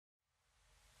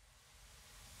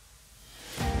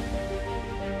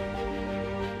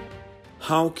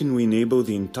how can we enable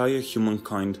the entire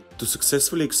humankind to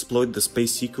successfully exploit the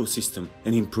space ecosystem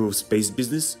and improve space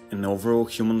business and overall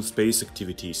human space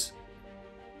activities?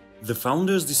 The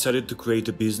founders decided to create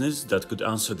a business that could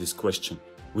answer this question,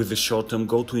 with the short-term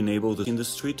goal to enable the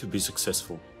industry to be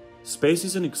successful. Space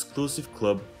is an exclusive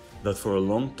club that for a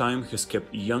long time has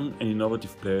kept young and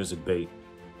innovative players at bay.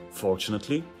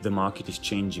 Fortunately, the market is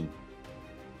changing.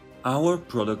 Our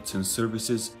products and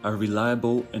services are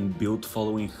reliable and built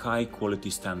following high-quality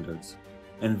standards.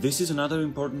 And this is another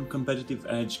important competitive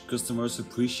edge customers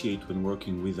appreciate when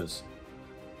working with us.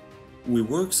 We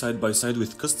work side by side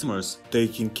with customers,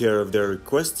 taking care of their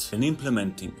requests and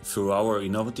implementing through our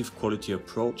innovative quality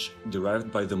approach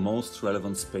derived by the most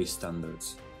relevant space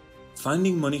standards.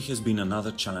 Finding money has been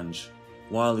another challenge.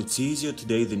 While it's easier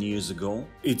today than years ago,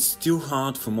 it's still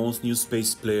hard for most new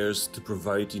space players to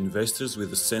provide investors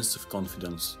with a sense of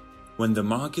confidence. When the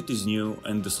market is new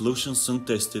and the solutions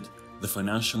untested, the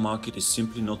financial market is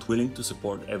simply not willing to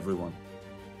support everyone.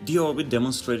 D-Orbit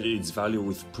demonstrated its value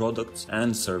with products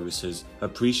and services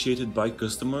appreciated by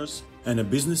customers and a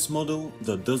business model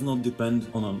that does not depend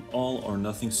on an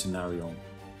all-or-nothing scenario.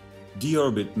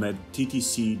 D-Orbit met TT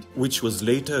Seed, which was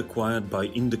later acquired by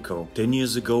Indico 10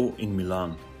 years ago in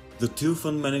Milan. The two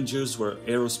fund managers were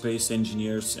aerospace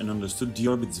engineers and understood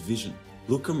D-Orbit's vision.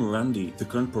 Luca Morandi, the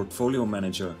current portfolio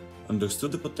manager,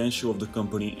 understood the potential of the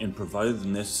company and provided the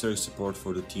necessary support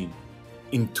for the team.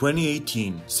 In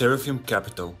 2018, Seraphim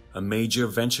Capital, a major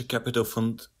venture capital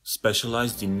fund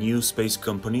specialized in new space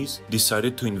companies,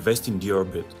 decided to invest in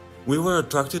D-Orbit. We were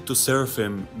attracted to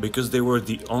Seraphim because they were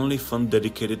the only fund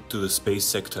dedicated to the space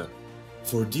sector.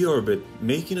 For D-Orbit,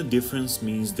 making a difference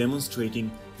means demonstrating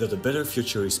that a better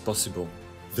future is possible.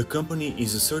 The company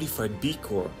is a certified B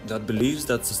Corp that believes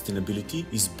that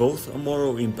sustainability is both a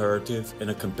moral imperative and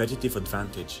a competitive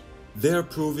advantage. They are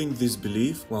proving this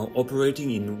belief while operating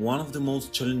in one of the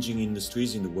most challenging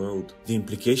industries in the world. The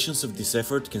implications of this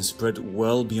effort can spread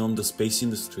well beyond the space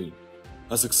industry.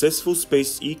 A successful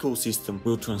space ecosystem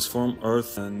will transform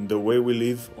Earth and the way we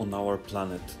live on our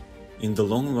planet. In the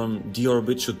long run,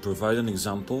 D-Orbit should provide an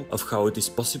example of how it is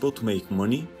possible to make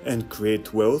money and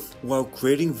create wealth while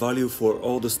creating value for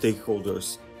all the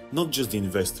stakeholders, not just the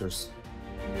investors.